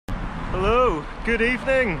Hello, good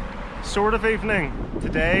evening, sort of evening.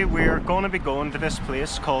 Today we're going to be going to this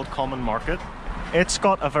place called Common Market. It's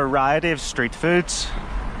got a variety of street foods.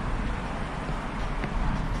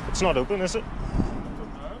 It's not open, is it?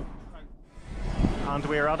 And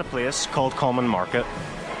we're at a place called Common Market.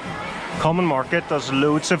 Common Market does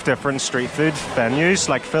loads of different street food venues,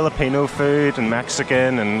 like Filipino food and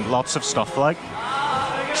Mexican and lots of stuff like.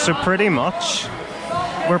 So pretty much,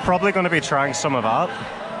 we're probably going to be trying some of that.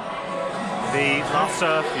 The lots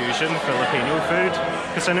of fusion Filipino food,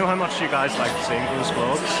 because I know how much you guys like seeing those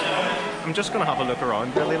vlogs. I'm just going to have a look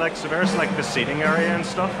around really, like, so there's like the seating area and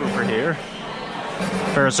stuff over here.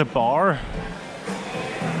 There's a bar.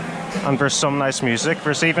 And there's some nice music.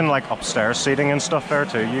 There's even like upstairs seating and stuff there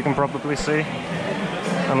too, you can probably see.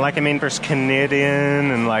 And like, I mean, there's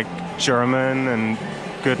Canadian and like German and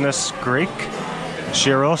goodness, Greek.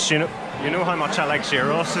 Gyros, you know how much I like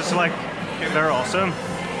gyros. It's like, they're awesome.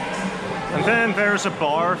 And then there's a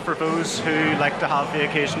bar for those who like to have the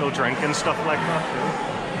occasional drink and stuff like that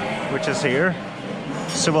too, which is here.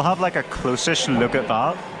 So we'll have like a close-ish look at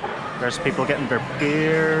that. There's people getting their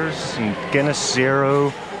beers and Guinness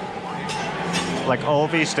Zero. Like all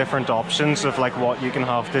these different options of like what you can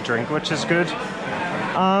have to drink, which is good.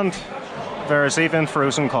 And there's even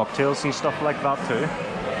frozen cocktails and stuff like that too.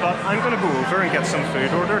 But I'm going to go over and get some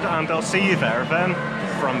food ordered, and I'll see you there then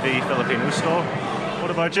from the Filipino stall. What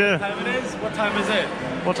about you? What time it is? What time is it?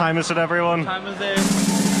 What time is it, everyone? What time is it?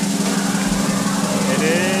 It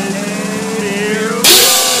is...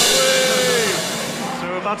 So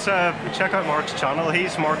that's, check out Mark's channel.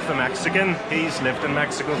 He's Mark the Mexican. He's lived in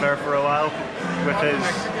Mexico there for a while with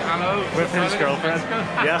his girlfriend.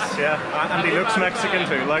 Yes, yeah. And he looks Mexican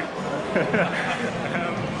too, like.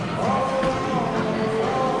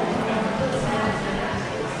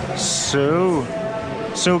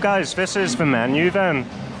 So guys, this is the menu then.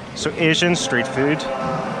 So Asian street food,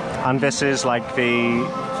 and this is like the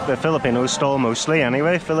Filipino stall mostly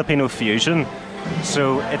anyway, Filipino fusion.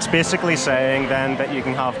 So it's basically saying then that you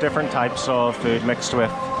can have different types of food mixed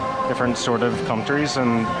with different sort of countries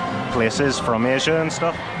and places from Asia and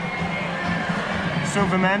stuff. So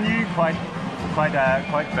the menu quite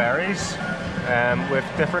varies. With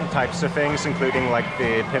different types of things, including like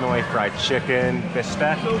the Pinoy fried chicken,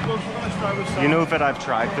 bistek. You know that I've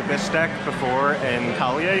tried the bistek before in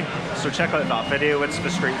Calais, so check out that video. It's the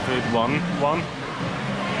street food one.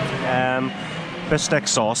 Bistek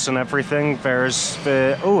sauce and everything. There's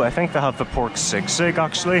the I think they have the pork sisig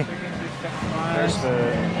actually. There's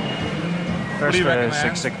the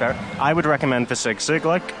sisig there. I would recommend the sisig,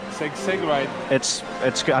 like. Sisig, right? It's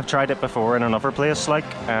I've tried it before in another place, like,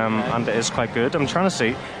 and it is quite good. I'm trying to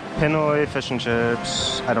see. Pinoy fish and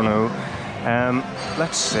chips. I don't know.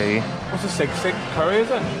 Let's see. What's a sisig curry?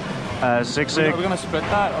 Is it? Sisig. Are we gonna split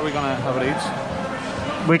that, or are we gonna have it each?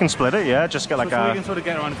 We can split it, yeah. Just get like so we can sort of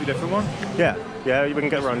get around a few different ones. Yeah, we can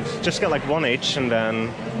get around. Just get like one each, and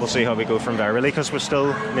then we'll see how we go from there. Really, because we've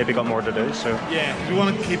still maybe got more to do. So yeah, we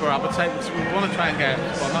want to keep our appetite. So we want to try and get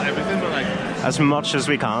not everything, but like as much as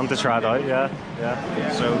we can to try it out. Yeah.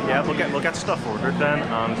 So yeah, we'll get stuff ordered then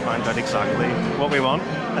and find out exactly what we want.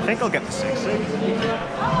 I think I'll get the sisig.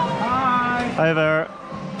 Hi there.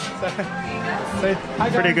 Say hi,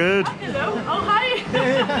 guys. Pretty good. Hello. Oh, hi.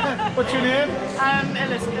 What's your name?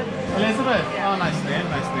 Elizabeth. Elizabeth. Yeah. Oh, nice name.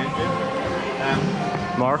 Good.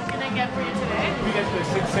 Mark. What can I get for you today? We get the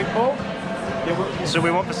sisig bowl. Yeah, so we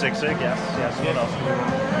want the sisig, yes. What else do we want?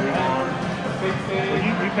 Well,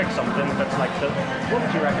 you pick something that's like what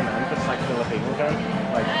would you recommend that's like Filipino then?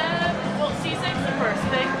 Like well, sisig's the first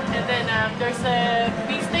thing, and then there's a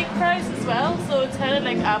bistik fries as well. So it's kind of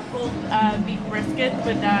like a full beef brisket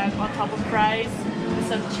with on top of fries, with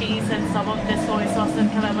some cheese and some of the soy sauce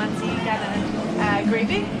and calamansi kind of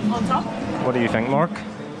gravy on top. What do you think, Mark?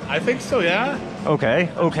 I think so, yeah. Okay.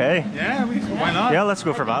 Yeah, why not? Yeah, let's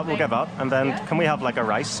go for that. We'll get that. And then can we have like a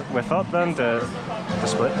rice with that then to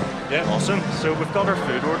split? Yeah. Awesome. So we've got our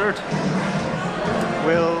food ordered.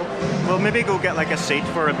 We'll maybe go get like a seat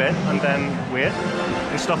for a bit and then wait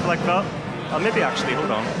and stuff like that. I'll maybe actually,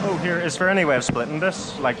 hold on. Oh, here, is there any way of splitting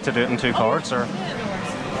this? Like to do it in two cards or?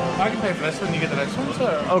 I can pay for this when you get the next one,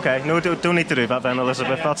 sir. Okay, no, don't need to do that then,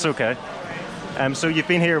 Elizabeth. That's okay. So you've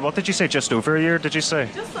been here, what did you say, just over a year, did you say?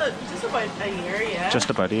 Just about a year, yeah. Just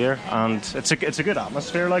about a year. And it's a good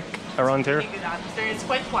atmosphere, like, around here? It's a good atmosphere. It's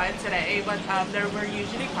quite quiet today, but we're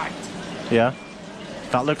usually packed. Yeah?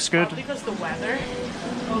 That looks good. Probably because the weather.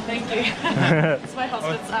 Oh, thank you. It's my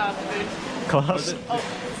husband's food. Class. Oh,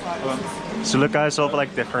 So look, guys, all the,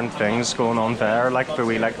 like, different things going on there, like the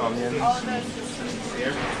wee, like, onions. Oh, no,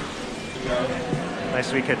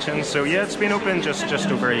 Nice wee kitchen. So yeah, it's been open just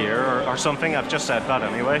over a year or something. I've just said that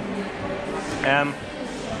anyway.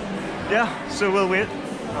 Yeah, so we'll wait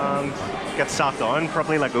and get sat down,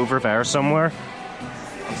 probably like over there somewhere.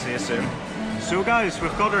 I'll see you soon. So guys,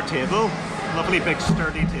 we've got our table, lovely big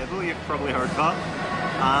sturdy table, you've probably heard that.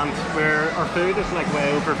 And where our food is like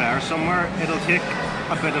way over there somewhere, it'll take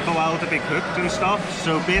a bit of a while to be cooked and stuff.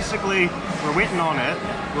 So basically, we're waiting on it,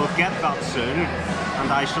 we'll get that soon,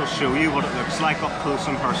 and I shall show you what it looks like up close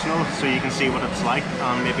and personal, so you can see what it's like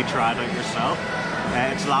and maybe try it out yourself.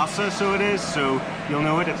 It's Lhasa, so it is, so you'll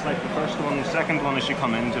know it. It's like the first one. The second one as you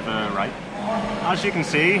come in to the right. As you can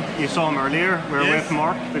see, you saw him earlier. We're with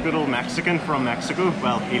Mark, the good old Mexican from Mexico.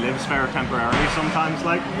 Well, he lives there temporarily sometimes,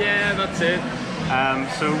 like. Yeah, that's it.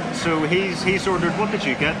 So he's ordered. What did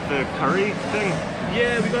you get? The curry thing?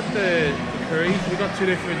 Yeah, we got the curry. We got two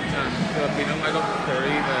different Filipino. I got the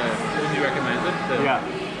curry, the one you recommended. Yeah.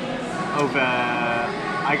 Of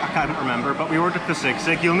I can't remember, but we ordered the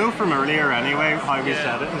sisig. You'll know from earlier anyway how we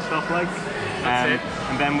said it and stuff like. And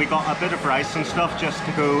then we got a bit of rice and stuff just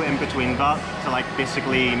to go in between that to like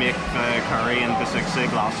basically make the curry and the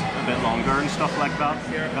sisig last a bit longer and stuff like that.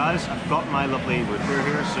 Guys, I've got my lovely root beer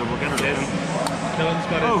here, so we'll get her open. Dylan's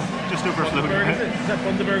got just overflowed. Is that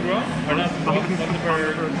Bundaberg rum? Or not?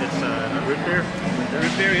 Bundaberg. It's a root beer.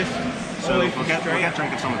 Root beer, yes. So we'll get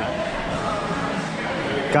drinking some of it.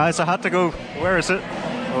 Guys, I had to go. Where is it?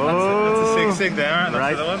 Oh, that's a sisig there, and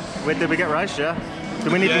that's the other one. Wait, did we get rice? Yeah.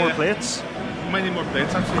 Do we need more plates? We might need more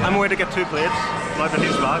plates, actually. I'm going to get 2 plates.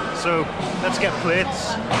 Everything's back. So let's get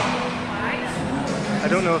plates. I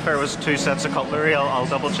don't know if there was 2 sets of cutlery. I'll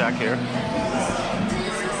double check here.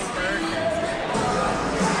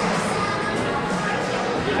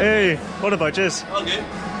 Hey, what about you? All good.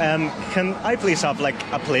 Can I please have like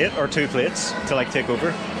a plate or 2 plates to like take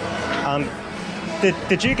over? And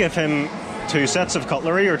did you give him 2 sets of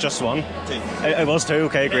cutlery or just 1? 2. It was 2.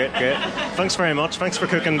 Okay, great. Thanks very much. Thanks for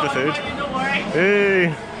cooking the food. Don't worry.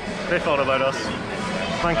 Hey, they thought about us.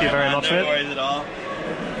 Thank you very much, mate. No worries at all.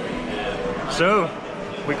 So,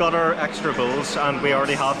 we got our extra bowls and we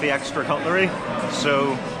already have the extra cutlery.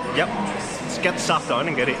 So, yep, let's get sat down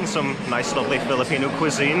and get eating some nice, lovely Filipino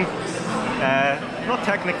cuisine. Not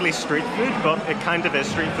technically street food, but it kind of is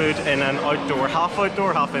street food in an outdoor, half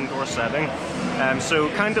indoor setting. So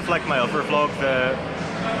kind of like my other vlog,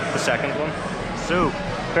 the second one. So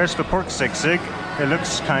there's the pork sisig. It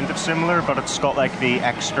looks kind of similar, but it's got like the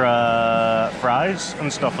extra fries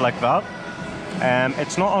and stuff like that.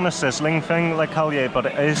 It's not on a sizzling thing like Halye, but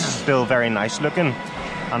it is still very nice looking.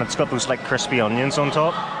 And it's got those like crispy onions on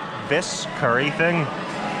top. This curry thing,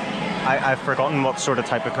 I've forgotten what sort of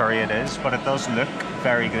type of curry it is, but it does look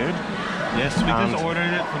very good. Yes, we just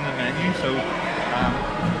ordered it from the menu, so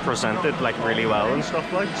presented like really well and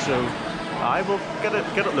stuff like. So I will get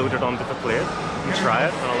it loaded onto the plate and try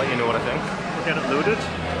it, and I'll let you know what I think. We'll get it loaded.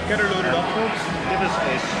 Get her loaded up, folks. Give us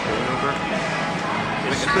a spoon over.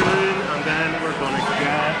 A spoon, and then we're gonna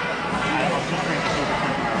get. I'll just bring this over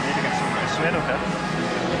temporarily to get some rice made. Okay.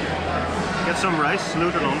 Get some rice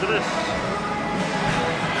loaded onto this.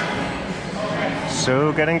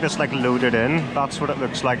 So getting this like loaded in, that's what it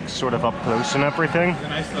looks like sort of up close and everything. There's a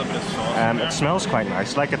nice little bit of sauce. It smells quite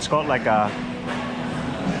nice, like it's got like a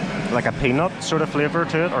peanut sort of flavour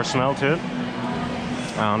to it or smell to it.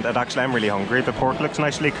 And I'm really hungry. The pork looks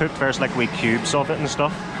nicely cooked. There's like wee cubes of it and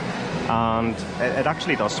stuff. And it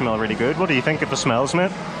actually does smell really good. What do you think of the smells,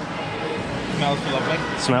 mate? Smells lovely.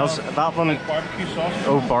 Smells that one. Like barbecue sauce.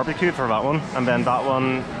 Oh, barbecue for that one, and then that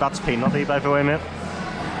one. That's peanutty, by the way, mate.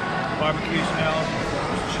 Barbecue smell.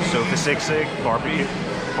 So the sisig,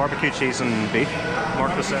 barbecue cheese and beef.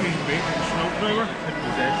 Mark the same. Snow flavor. It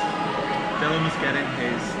was this. Dylan was getting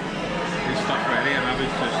his stuff ready, and I was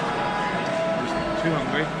too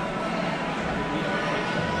hungry.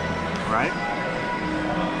 Right.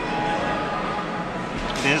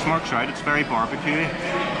 It is, Mark's right. It's very barbecue.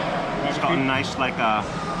 It's got a nice, like a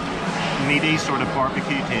meaty sort of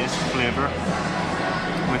barbecue taste, flavour,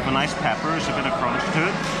 with the nice peppers, a bit of crunch to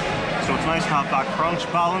it. So it's nice to have that crunch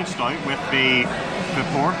balanced out with the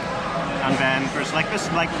pork, and then there's like this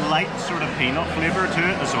like light sort of peanut flavour to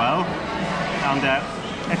it as well, and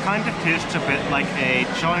it kind of tastes a bit like a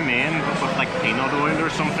chow mein but with like peanut oil or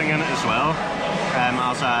something in it as well,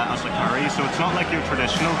 as a curry. So it's not like your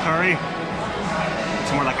traditional curry.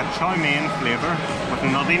 It's more like a chow mein flavour with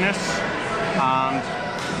nuttiness and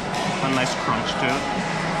a nice crunch to it.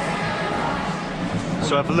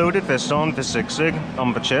 So I've loaded this on the sisig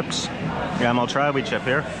on the chips. Yeah, and I'll try a wee chip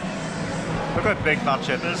here. Look how big that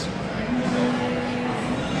chip is.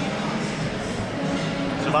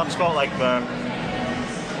 So that's got like the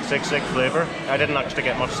sisig flavour. I didn't actually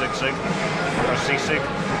get much sisig or sisig.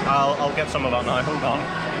 I'll get some of that now. Hold on.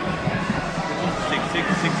 Sisig,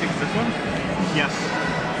 this one? Yes.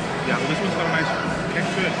 Yeah, well, this one's got a nice kick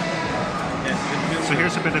to it. Yes, so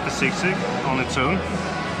here's a bit of the sisig on its own.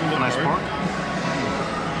 A nice pork.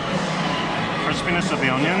 Crispiness of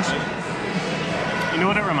the onions. You know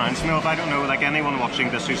what it reminds me of? I don't know, like anyone watching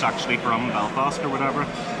this who's actually from Belfast or whatever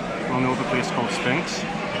will know the place called Spinks.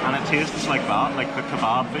 And it tastes like that, like the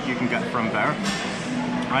kebab that you can get from there,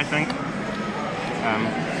 I think,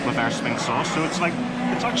 with our Spinks sauce. So it's like,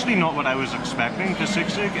 it's actually not what I was expecting. The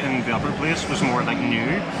sisig in the other place was more like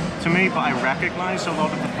new to me, but I recognise a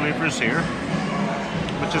lot of the flavours here,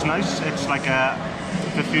 which is nice. It's like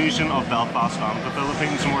the fusion of Belfast and the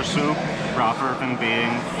Philippines more so, rather than being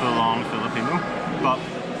full-on Filipino. But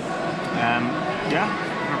yeah,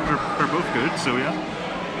 they're both good, so yeah.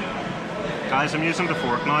 Guys, I'm using the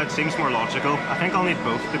fork now, it seems more logical. I think I'll need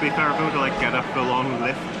both, to be fair, though, to like get a full-on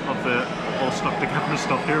lift of the all stuck together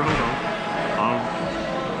stuff here. Hold on.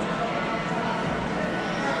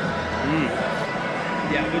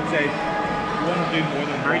 Yeah, I would say you want to do more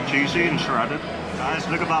than very juicy and shredded. Guys,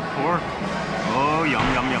 look at that pork. Oh, yum,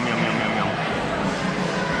 yum, yum, yum, yum, yum, yum.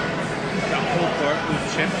 That whole pork with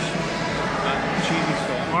chips and cheesy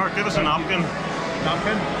sauce. Mark, give us a napkin.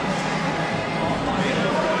 Napkin?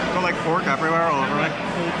 Got like pork everywhere all over me.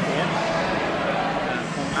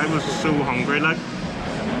 I was so hungry, like.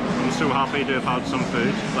 I'm so happy to have had some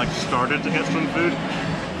food. Like, started to get some food.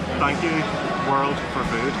 Thank you, world, for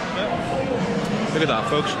food. Look at that,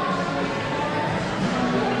 folks.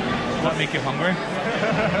 Does that make you hungry?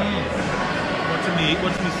 What's in the eat?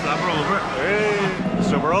 What's in the slapper over it? Hey.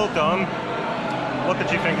 So we're all done. What did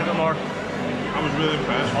you think of it, Mark? I was really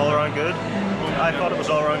impressed. All around good? I thought it was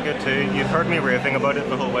all around good too. You've heard me raving about it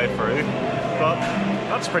the whole way through. But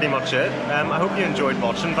that's pretty much it. I hope you enjoyed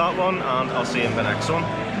watching that one, and I'll see you in the next one.